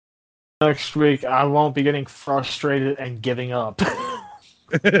next week, I won't be getting frustrated and giving up.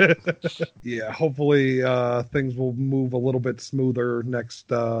 Yeah, hopefully things will move a little bit smoother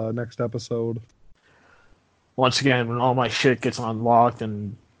next episode. Once again, when all my shit gets unlocked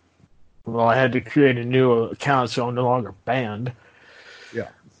and well, I had to create a new account so I'm no longer banned. Yeah.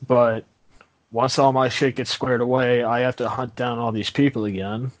 But once all my shit gets squared away, I have to hunt down all these people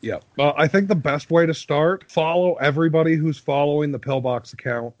again. Yeah. Well, I think the best way to start, follow everybody who's following the Pillbox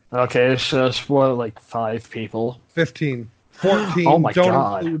account. Okay, it's just what, like 5 people? 15. 14. Oh my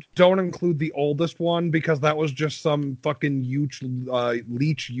God. Don't include the oldest one because that was just some fucking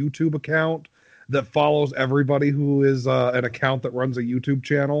leech YouTube account that follows everybody who is an account that runs a YouTube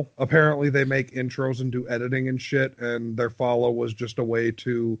channel. Apparently they make intros and do editing and shit, and their follow was just a way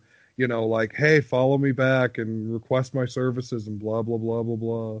to, like, hey, follow me back and request my services and blah, blah, blah, blah,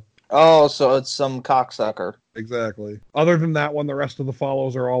 blah. Oh, so it's some cocksucker. Exactly. Other than that one, the rest of the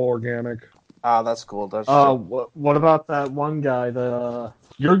follows are all organic. Ah, that's cool. That's what about that one guy that,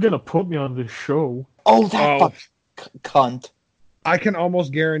 you're gonna put me on this show? Oh, that cunt. I can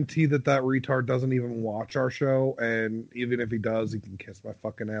almost guarantee that retard doesn't even watch our show, and even if he does, he can kiss my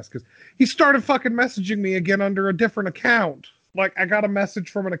fucking ass, because he started fucking messaging me again under a different account. Like, I got a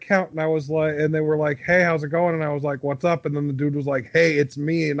message from an account, and I was like, and they were like, hey, how's it going? And I was like, what's up? And then the dude was like, hey, it's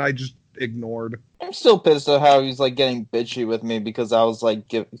me, and I just ignored. I'm still pissed at how he's like getting bitchy with me because I was like,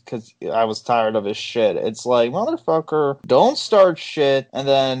 because I was tired of his shit. It's like, motherfucker, don't start shit, and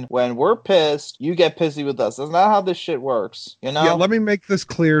then when we're pissed, you get pissy with us. That's not how this shit works, you know? Yeah, let me make this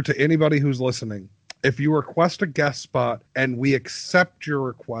clear to anybody who's listening. If you request a guest spot and we accept your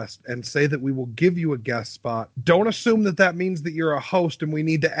request and say that we will give you a guest spot, don't assume that means that you're a host and we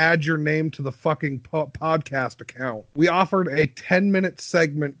need to add your name to the fucking podcast account. We offered a 10-minute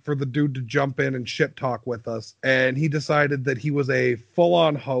segment for the dude to jump in and shit talk with us, and he decided that he was a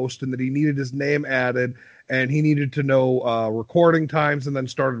full-on host and that he needed his name added, and he needed to know recording times, and then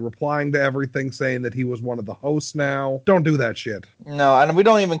started replying to everything saying that he was one of the hosts now. Don't do that shit. No, and we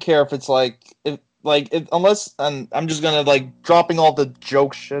don't even care if it's unless, and I'm just gonna dropping all the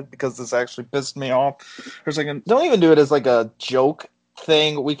joke shit because this actually pissed me off for a second. Don't even do it as like a joke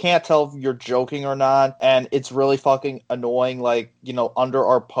thing. We can't tell if you're joking or not, and it's really fucking annoying. Under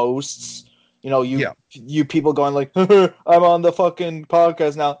our posts, you people going like, I'm on the fucking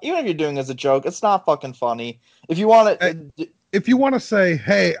podcast now. Even if you're doing it as a joke, it's not fucking funny. If you want to say,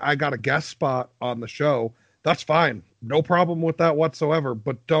 hey, I got a guest spot on the show, that's fine. No problem with that whatsoever,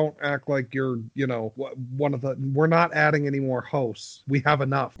 but don't act like you're, we're not adding any more hosts. We have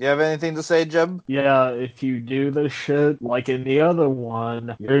enough. You have anything to say, Jeb? Yeah, if you do this shit, like in the other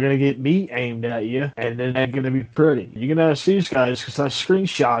one, you're gonna get me aimed at you, and then it's gonna be pretty. You can ask these guys, because I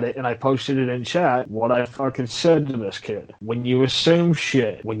screenshot it and I posted it in chat, what I fucking said to this kid. When you assume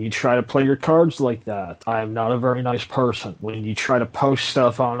shit, when you try to play your cards like that, I am not a very nice person. When you try to post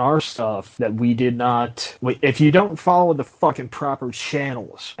stuff on our stuff that we did not... If you don't follow the fucking proper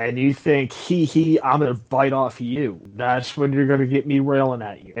channels and you think I'm gonna bite off you, that's when you're gonna get me railing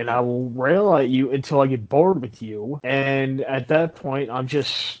at you, and I will rail at you until I get bored with you, and at that point I'm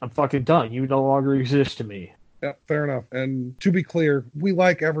fucking done. You no longer exist to me. Yeah, fair enough. And to be clear, we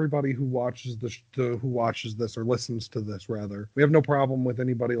like everybody who watches this or listens to this, rather. We have no problem with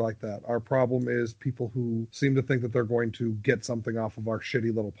anybody like that. Our problem is people who seem to think that they're going to get something off of our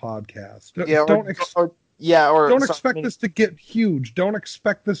shitty little podcast. Don't expect this to get huge. Don't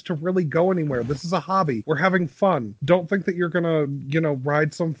expect this to really go anywhere. This is a hobby. We're having fun. Don't think that you're gonna,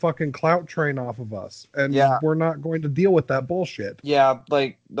 ride some fucking clout train off of us. And we're not going to deal with that bullshit. Yeah,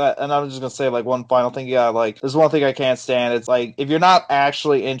 like that. And I'm just gonna say one final thing. Yeah, there's one thing I can't stand. It's if you're not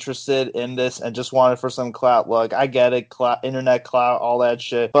actually interested in this and just want it for some clout, look, I get it, internet clout, all that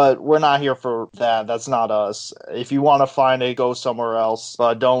shit. But we're not here for that. That's not us. If you want to find it, go somewhere else.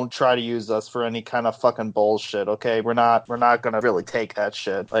 But don't try to use us for any kind of fucking bullshit, okay? We're not gonna really take that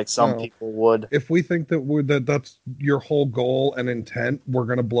shit like some people would. If we think that that's your whole goal and intent, we're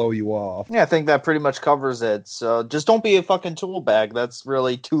gonna blow you off. Yeah, I think that pretty much covers it. So just don't be a fucking tool bag. That's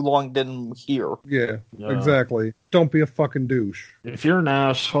really too long didn't hear. Yeah, exactly. Don't be a fucking douche. If you're an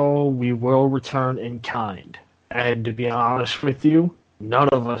asshole, we will return in kind. And to be honest with you, none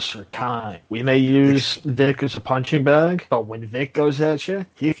of us are kind. We may use Vic as a punching bag, but when Vic goes at you,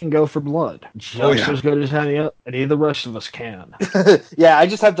 he can go for blood. Just as good as any of the rest of us can. Yeah, I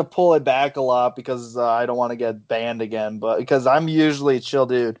just have to pull it back a lot because I don't want to get banned again, but because I'm usually a chill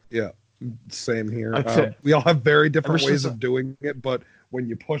dude. Yeah, same here. Okay. We all have very different ways of doing it, but when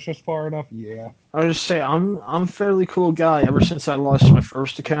you push us far enough, yeah. I would just say I'm a fairly cool guy ever since I lost my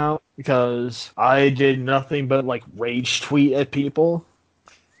first account because I did nothing but rage tweet at people.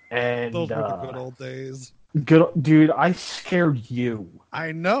 And Those were the good old days. good dude, I scared you.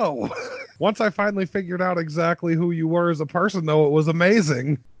 I know. Once I finally figured out exactly who you were as a person, though, it was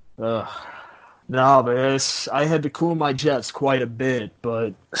amazing. Ugh. No, but I had to cool my jets quite a bit,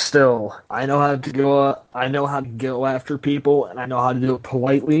 but still, I know how to go. I know how to go after people, and I know how to do it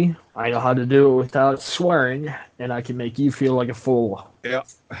politely. I know how to do it without swearing, and I can make you feel like a fool. Yeah.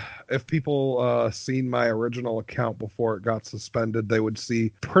 If people seen my original account before it got suspended, they would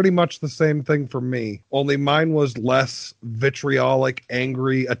see pretty much the same thing for me. Only mine was less vitriolic,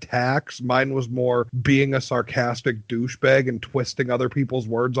 angry attacks. Mine was more being a sarcastic douchebag and twisting other people's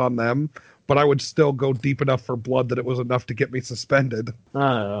words on them. But I would still go deep enough for blood that it was enough to get me suspended. I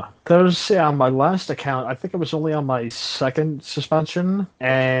don't know. Because on my last account, I think I was only on my second suspension,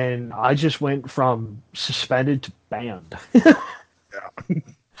 and I just went from suspended to banned. Yeah.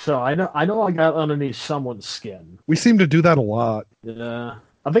 So I know I got underneath someone's skin. We seem to do that a lot. Yeah.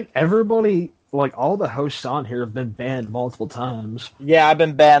 I think everybody, like all the hosts on here, have been banned multiple times. Yeah, I've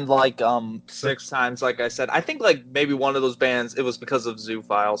been banned like 6 times, like I said. I think like maybe one of those bans, it was because of Zoo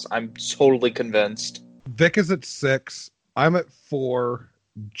Files. I'm totally convinced. Vic is at 6. I'm at 4.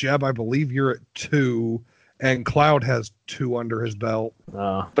 Jeb, I believe you're at 2. And Cloud has 2 under his belt.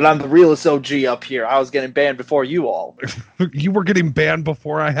 But I'm the realest OG up here. I was getting banned before you all. You were getting banned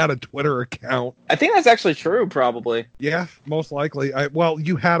before I had a Twitter account. I think that's actually true, probably. Yeah, most likely. Well,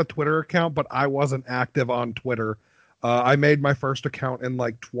 you had a Twitter account, but I wasn't active on Twitter. I made my first account in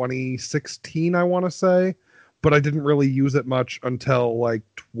like 2016, I want to say, but I didn't really use it much until like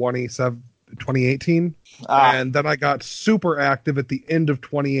 2018. And then I got super active at the end of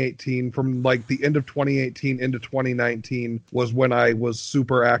 2018. From like the end of 2018 into 2019 was when I was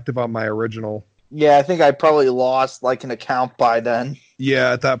super active on my original. Yeah, I think I probably lost like an account by then.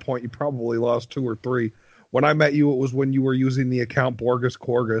 Yeah, at that point you probably lost 2 or 3. When I met you, it was when you were using the account Borgus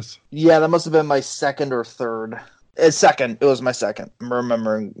Corgus. Yeah, that must have been my second or third. It's second. It was my second. I'm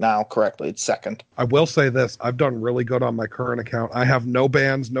remembering now correctly. It's second. I will say this. I've done really good on my current account. I have no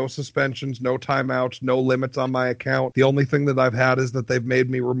bans, no suspensions, no timeouts, no limits on my account. The only thing that I've had is that they've made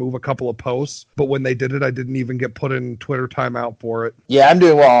me remove a couple of posts. But when they did it, I didn't even get put in Twitter timeout for it. Yeah, I'm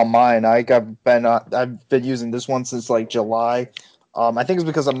doing well on mine. I've been using this one since like July. I think it's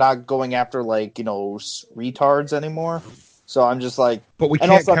because I'm not going after like, retards anymore. So I'm just like... But we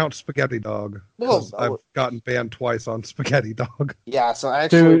can't count Spaghetti Dog. Because I've gotten banned twice on Spaghetti Dog. Yeah, so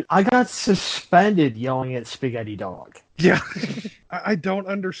actually... Dude, I got suspended yelling at Spaghetti Dog. Yeah. I don't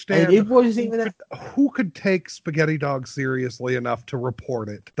understand. And it wasn't even... Who could take Spaghetti Dog seriously enough to report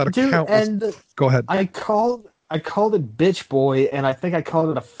it? That Dude, account was... Go ahead. I called it bitch boy, and I think I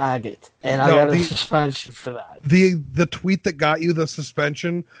called it a faggot, and I got a suspension for that. The tweet that got you the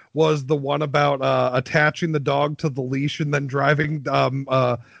suspension was the one about attaching the dog to the leash and then driving,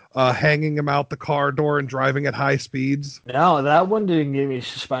 hanging him out the car door and driving at high speeds. No, that one didn't get me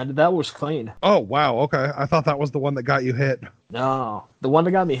suspended. That was clean. Oh, wow. Okay. I thought that was the one that got you hit. No, the one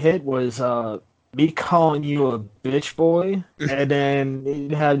that got me hit was me calling you a bitch boy, and then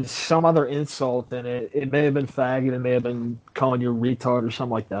it had some other insult in it. It may have been faggot, it may have been calling you a retard or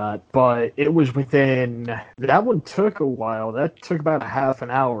something like that, but it was within... That one took a while. That took about a half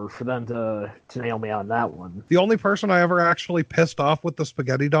an hour for them to nail me on that one. The only person I ever actually pissed off with the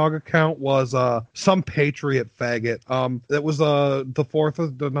Spaghetti Dog account was some patriot faggot. It was not the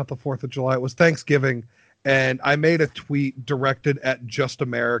 4th of July, it was Thanksgiving. And I made a tweet directed at just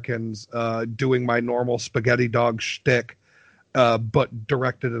Americans, doing my normal Spaghetti Dog shtick, but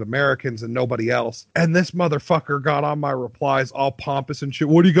directed at Americans and nobody else. And this motherfucker got on my replies all pompous and shit.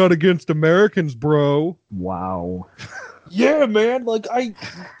 What do you got against Americans, bro? Wow. Yeah, man. Like,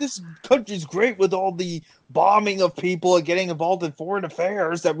 this country's great with all the bombing of people and getting involved in foreign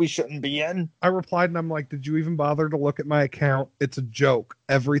affairs that we shouldn't be in. I replied and I'm like, did you even bother to look at my account? It's a joke.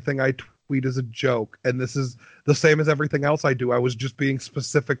 Everything I tweet is a joke, and this is the same as everything else I do. I was just being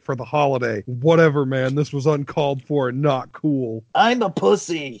specific for the holiday. Whatever, man. This was uncalled for and not cool. I'm a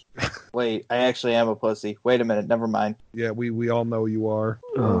pussy. Wait, I actually am a pussy. Wait a minute. Never mind. Yeah, we all know you are.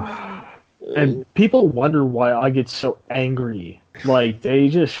 And people wonder why I get so angry. Like, they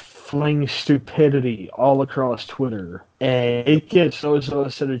just fling stupidity all across Twitter. And it gets those of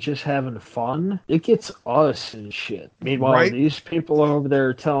us that are just having fun. It gets us and shit. Meanwhile, These people are over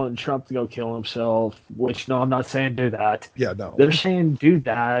there telling Trump to go kill himself, which, no, I'm not saying do that. Yeah, no. They're saying do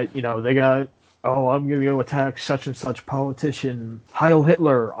that. They got... Oh, I'm going to go attack such and such politician. Heil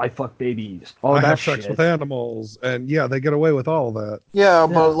Hitler, I fuck babies. All I that have shit. sex with animals. And yeah, they get away with all of that. Yeah,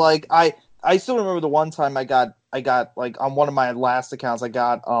 but like I still remember the one time I got like on one of my last accounts I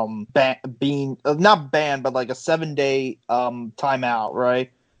got not banned but like a 7-day timeout,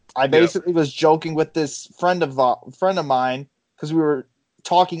 right? I basically was joking with this friend of mine because we were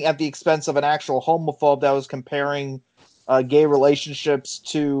talking at the expense of an actual homophobe that was comparing gay relationships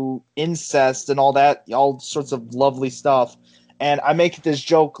to incest and all that, all sorts of lovely stuff. And I make this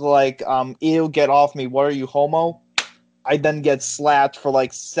joke like, ew, get off me, what are you, homo? I then get slapped for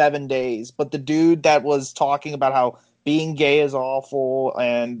like 7 days. But the dude that was talking about how being gay is awful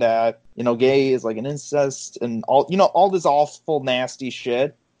and that, gay is like an incest and all this awful, nasty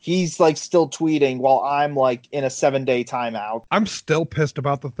shit, he's like still tweeting while I'm like in a 7-day timeout. I'm still pissed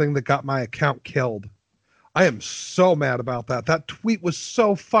about the thing that got my account killed. I am so mad about that. That tweet was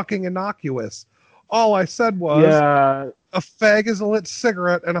so fucking innocuous. All I said was, a fag is a lit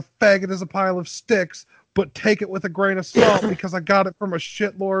cigarette and a faggot is a pile of sticks, but take it with a grain of salt because I got it from a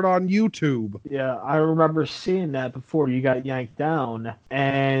shitlord on YouTube. Yeah, I remember seeing that before you got yanked down,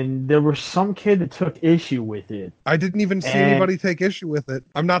 and there was some kid that took issue with it. I didn't even see anybody take issue with it.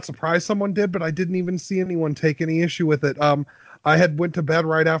 I'm not surprised someone did, but I didn't even see anyone take any issue with it. I had went to bed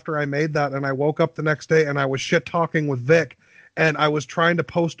right after I made that, and I woke up the next day, and I was shit-talking with Vic, and I was trying to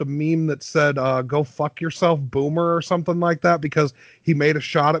post a meme that said, go fuck yourself, boomer, or something like that, because he made a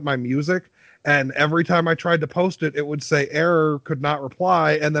shot at my music. And every time I tried to post it, it would say error, could not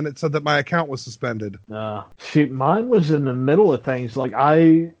reply, and then it said that my account was suspended. See, mine was in the middle of things. Like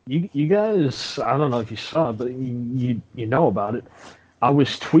you guys, I don't know if you saw it, but you know about it. I was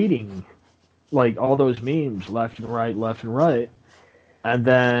tweeting like all those memes left and right, and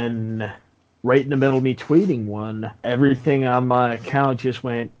then right in the middle of me tweeting one, everything on my account just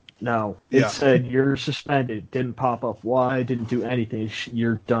went no. It said you're suspended. Didn't pop up why. Didn't do anything.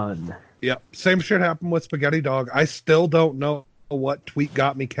 You're done. Yeah, same shit happened with Spaghetti Dog. I still don't know what tweet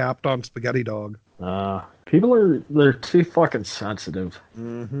got me capped on Spaghetti Dog. People they're too fucking sensitive.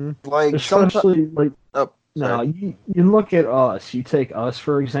 Mm-hmm. Like especially like no, you look at us. You take us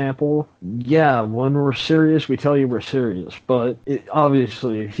for example. Yeah, when we're serious, we tell you we're serious. But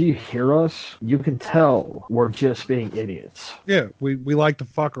obviously, if you hear us, you can tell we're just being idiots. Yeah, we like to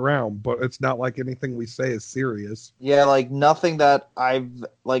fuck around, but it's not like anything we say is serious. Yeah, like nothing that I've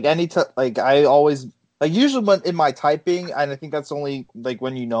like I always. Like, usually when in my typing, and I think that's only, like,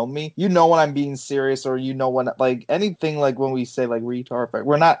 when you know me, when I'm being serious, or when, like, anything, like, when we say, like, retard,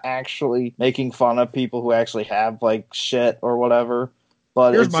 we're not actually making fun of people who actually have, like, shit or whatever.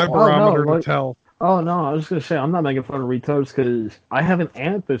 But here's my barometer to tell. Oh, no, I was going to say, I'm not making fun of retards because I have an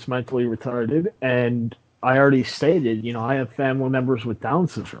aunt that's mentally retarded, and I already stated, I have family members with Down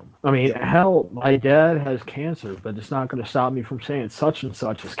syndrome. I mean, hell, my dad has cancer, but it's not going to stop me from saying such and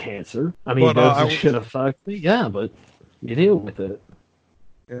such is cancer. I mean, does this shit affect me? Yeah, but you deal with it.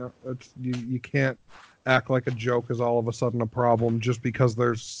 Yeah, you can't act like a joke is all of a sudden a problem just because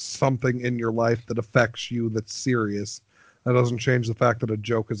there's something in your life that affects you that's serious. That doesn't change the fact that a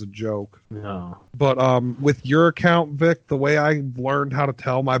joke is a joke. No. But with your account, Vic, the way I learned how to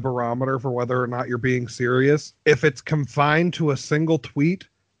tell my barometer for whether or not you're being serious, if it's confined to a single tweet,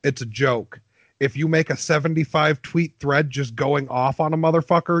 it's a joke. If you make a 75 tweet thread just going off on a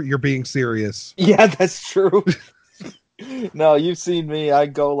motherfucker, you're being serious. Yeah, that's true. No, you've seen me. I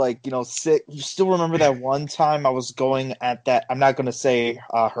go like, sick. You still remember that one time I was going at that? I'm not going to say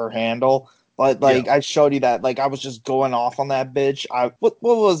her handle. But, I showed you that, I was just going off on that bitch. What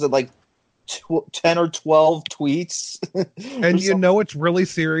was it, 10 or 12 tweets? And it's really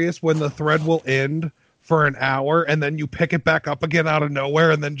serious when the thread will end for an hour, and then you pick it back up again out of nowhere,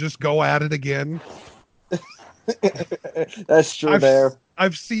 and then just go at it again. That's true.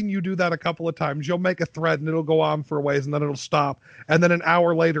 I've seen you do that a couple of times. You'll make a thread, and it'll go on for a ways, and then it'll stop. And then an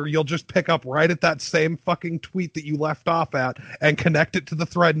hour later, you'll just pick up right at that same fucking tweet that you left off at and connect it to the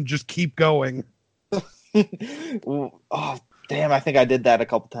thread and just keep going. Oh, damn, I think I did that a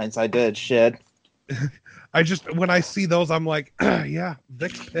couple times. I did, shit. When I see those, I'm like, yeah,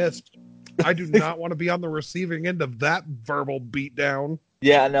 Vic's pissed. I do not want to be on the receiving end of that verbal beatdown.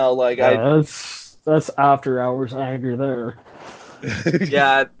 Yeah, no, that's after hours anger there.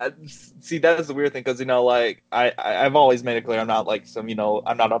 Yeah, see, that is the weird thing, because I've always made it clear I'm not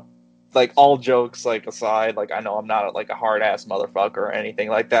I'm not all jokes aside, I know I'm not a hard ass motherfucker or anything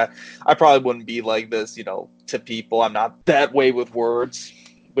like that. I probably wouldn't be like this, to people. I'm not that way with words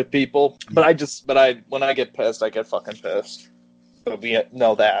with people, but when I get pissed, I get fucking pissed. But we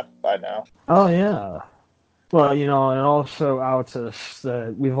know that by now. Oh yeah. Well, it also outs us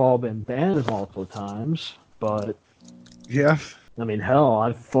that we've all been banned multiple times, but yeah. I mean, hell,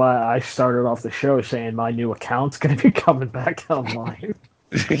 I started off the show saying my new account's going to be coming back online.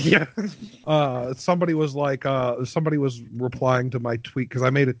 Yeah. Somebody was like, somebody was replying to my tweet because I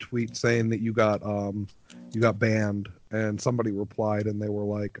made a tweet saying that you got banned, and somebody replied and they were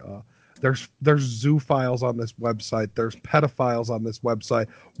like, there's zoophiles on this website, there's pedophiles on this website.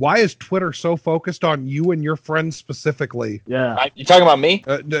 Why is Twitter so focused on you and your friends specifically? Yeah. You talking about me?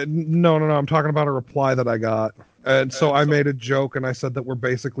 No, I'm talking about a reply that I got, and so I made a joke and I said that we're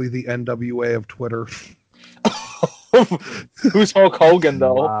basically the NWA of Twitter. Who's Hulk Hogan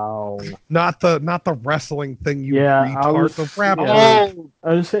though? Wow. Not the wrestling thing, you Yeah, retard. The rap. yeah. Oh,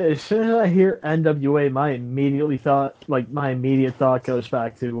 I was saying, as soon as I hear NWA, my immediate thought goes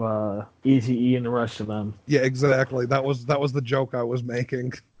back to Eazy-E and the rest of them. Yeah, exactly. That was the joke I was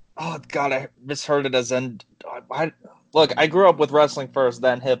making. oh God, I misheard it as Look, I grew up with wrestling first,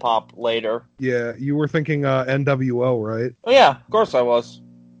 then hip hop later. Yeah, you were thinking NWO, right? Oh yeah, of course I was.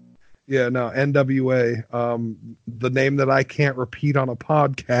 Yeah, no, NWA. The name that I can't repeat on a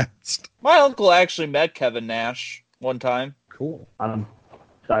podcast. My uncle actually met Kevin Nash one time. Cool.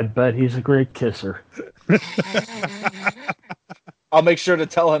 I bet he's a great kisser. I'll make sure to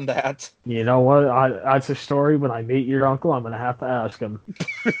tell him that. You know what? That's a story. When I meet your uncle, I'm going to have to ask him.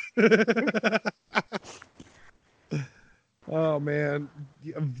 Oh man,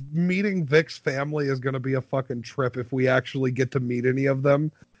 meeting Vic's family is going to be a fucking trip if we actually get to meet any of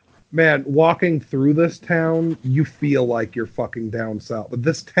them. Man, walking through this town, you feel like you're fucking down south. But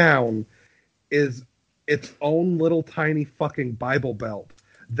this town is its own little tiny fucking Bible Belt.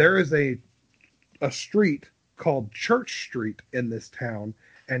 There is a street called Church Street in this town,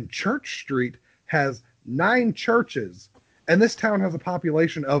 and Church Street has 9 churches. And this town has a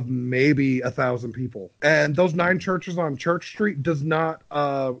population of maybe 1,000 people. And those 9 churches on Church Street does not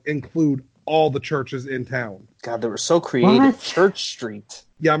include all the churches in town. God, they were so creative. What? Church Street.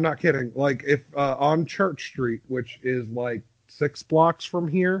 Yeah, I'm not kidding. Like, if on Church Street, which is like 6 blocks from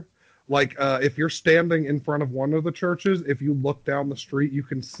here, like if you're standing in front of one of the churches, if you look down the street, you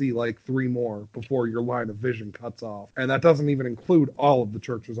can see like 3 more before your line of vision cuts off. And that doesn't even include all of the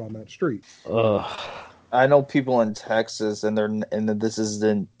churches on that street. Ugh. I know people in Texas, and this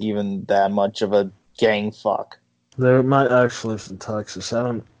isn't even that much of a gang fuck. There might actually live in Texas.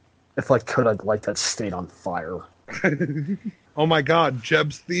 If I could, I'd light that state on fire. Oh my god,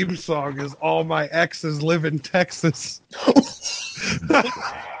 Jeb's theme song is All My Exes Live in Texas.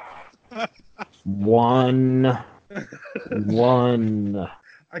 One.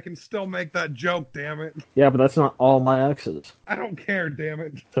 I can still make that joke, damn it. Yeah, but that's not all my exes. I don't care, damn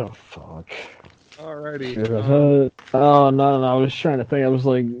it. Oh, fuck. Alrighty. Oh, no. I was trying to think. I was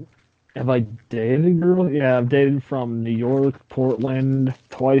like, have I dated a girl? Yeah, I've dated from New York, Portland,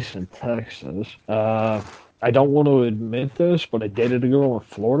 twice in Texas. I don't want to admit this, but I dated a girl in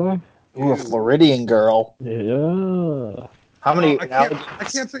Florida. Ooh, a Floridian girl. Yeah. How many? I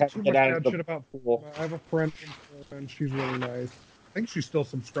can't say too much bad shit about Florida. I have a friend in Florida, and she's really nice. I think she's still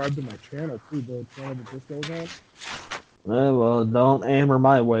subscribed to my channel, too, the channel that this goes on. Well, don't aim her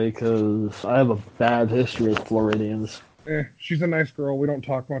my way, because I have a bad history with Floridians. She's a nice girl. We don't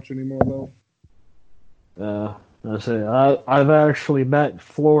talk much anymore, though. I've actually met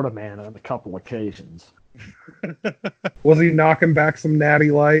Florida Man on a couple occasions. Was he knocking back some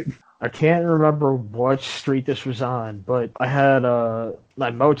natty light? I can't remember what street this was on, but I had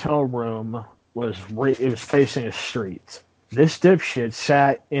my motel room was facing a street. This dipshit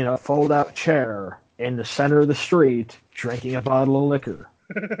sat in a fold-out chair in the center of the street drinking a bottle of liquor.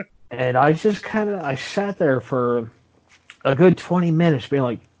 And I sat there for a good 20 minutes being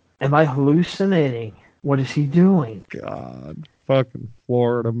like, am I hallucinating? What is he doing? God. Fucking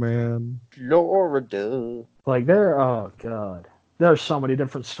Florida, man. Florida. Like, oh, God. There's so many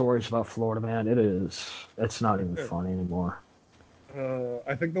different stories about Florida, man. It's not even funny anymore.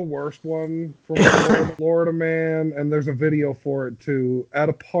 I think the worst one from Florida man, and there's a video for it too, at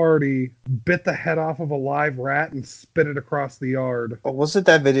a party, bit the head off of a live rat and spit it across the yard. Oh, was it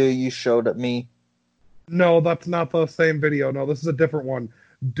that video you showed at me? No, that's not the same video. No, this is a different one.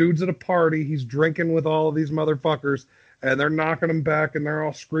 Dude's at a party, he's drinking with all of these motherfuckers, and they're knocking him back, and they're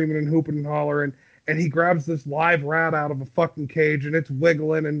all screaming and hooping and hollering, and he grabs this live rat out of a fucking cage, and it's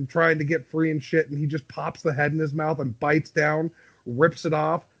wiggling and trying to get free and shit, and he just pops the head in his mouth and bites down, rips it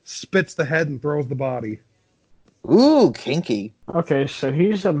off, spits the head, and throws the body. Ooh, kinky. Okay, so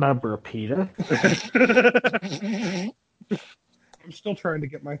he's a member of PETA. I'm still trying to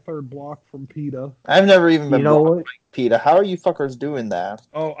get my 3rd block from PETA. I've never even been blocked by PETA. How are you fuckers doing that?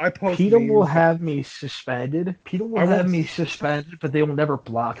 Oh, I post PETA memes. will have me suspended. PETA will have me suspended, but they will never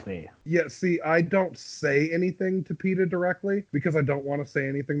block me. Yeah, see, I don't say anything to PETA directly because I don't want to say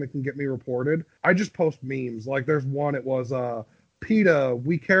anything that can get me reported. I just post memes. Like, there's one, it was, PETA,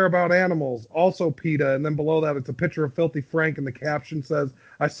 we care about animals. Also PETA. And then below that, it's a picture of Filthy Frank, and the caption says,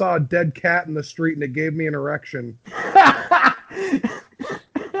 I saw a dead cat in the street and it gave me an erection.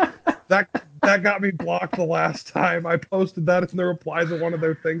 That got me blocked the last time. I posted that in the replies of one of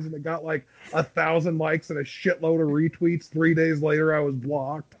their things, and it got like 1,000 likes and a shitload of retweets. 3 days later, I was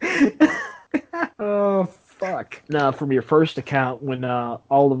blocked. Oh, fuck. Now, from your first account, when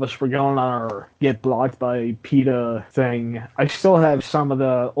all of us were going on our get blocked by PETA thing, I still have some of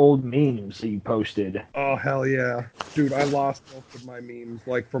the old memes that you posted. Oh, hell yeah. Dude, I lost most of my memes,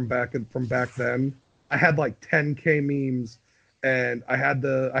 like, from back then. I had like 10K memes, and I had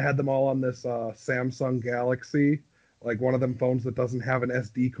them all on this Samsung Galaxy, like one of them phones that doesn't have an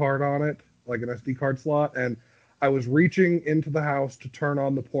SD card on it, like an SD card slot, and I was reaching into the house to turn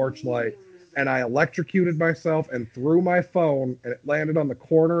on the porch light, and I electrocuted myself and threw my phone, and it landed on the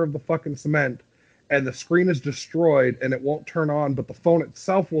corner of the fucking cement, and the screen is destroyed, and it won't turn on, but the phone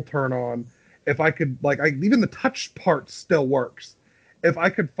itself will turn on. If I could, even the touch part still works. If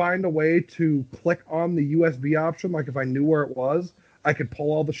I could find a way to click on the USB option, like if I knew where it was, I could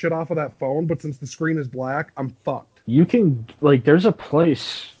pull all the shit off of that phone, but since the screen is black, I'm fucked. You can, like, there's a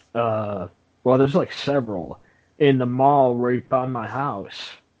place, there's like several in the mall right by my house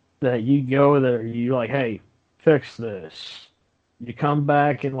that you go there, you like, hey, fix this. You come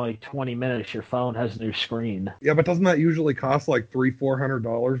back in like 20 minutes, your phone has a new screen. Yeah, but doesn't that usually cost like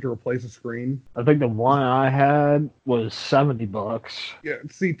 $300-400 to replace a screen? I think the one I had was $70. Yeah,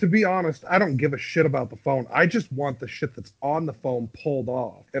 see, to be honest, I don't give a shit about the phone. I just want the shit that's on the phone pulled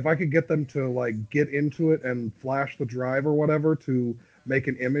off. If I could get them to like get into it and flash the drive or whatever to make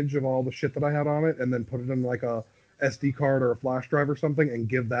an image of all the shit that I had on it and then put it in like a SD card or a flash drive or something and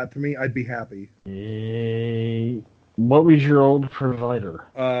give that to me, I'd be happy. What was your old provider?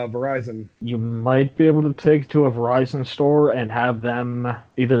 Verizon. You might be able to take to a Verizon store and have them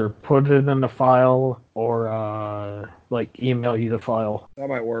either put it in a file or email you the file. That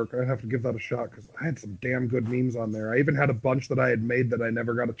might work. I'd have to give that a shot because I had some damn good memes on there. I even had a bunch that I had made that I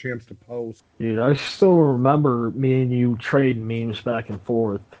never got a chance to post. Dude, I still remember me and you trading memes back and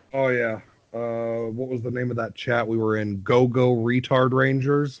forth. Oh yeah. What was the name of that chat we were in? Go Retard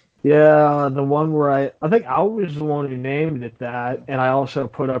Rangers? Yeah, the one where I think I was the one who named it that, and I also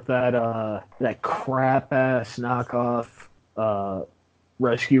put up that crap ass knockoff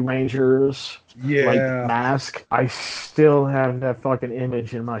Rescue Rangers mask. I still have that fucking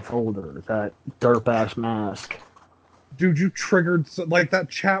image in my folder, that derp ass mask. Dude, you triggered that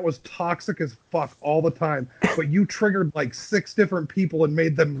chat was toxic as fuck all the time, but you triggered like 6 different people and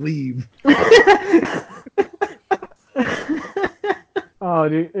made them leave. Oh,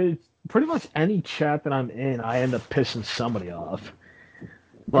 dude, it's pretty much any chat that I'm in, I end up pissing somebody off.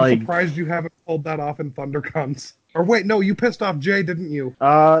 I'm surprised you haven't pulled that off in ThunderCons. Or wait, no, you pissed off Jay, didn't you?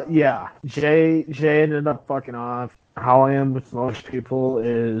 Yeah. Jay ended up fucking off. How I am with most people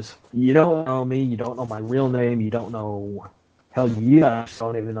is, you don't know me, you don't know my real name, you don't know... Hell, you guys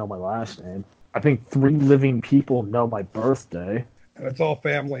don't even know my last name. I think 3 living people know my birthday. And it's all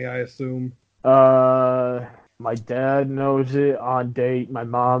family, I assume. My dad knows it on date, my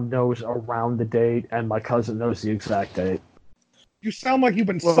mom knows around the date, and my cousin knows the exact date. You sound like you've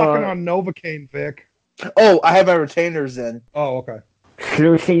been sucking on Novocaine, Vic. Oh, I have my retainers in. Oh, okay.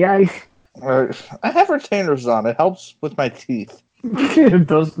 Seriously, guys? I have retainers on. It helps with my teeth. It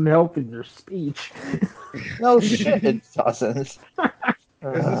doesn't help in your speech. No shit, it doesn't. Is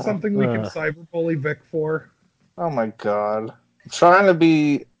this something we can cyberbully Vic for? Oh my god. I'm trying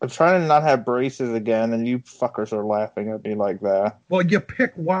to not have braces again, and you fuckers are laughing at me like that. Well, you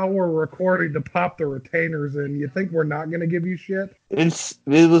pick while we're recording to pop the retainers in. You think we're not going to give you shit? It's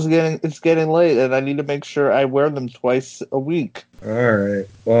getting late, and I need to make sure I wear them twice a week. All right.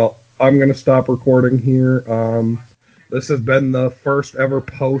 Well, I'm going to stop recording here. This has been the first ever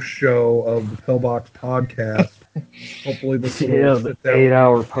post show of the Pillbox podcast. Hopefully this the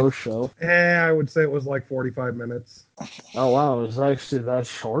 8-hour post show. I would say it was like 45 minutes. Oh wow, it was actually that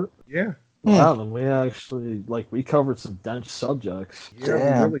short? Yeah. Wow, then we actually we covered some dense subjects.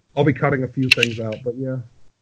 Yeah. Really, I'll be cutting a few things out, but yeah.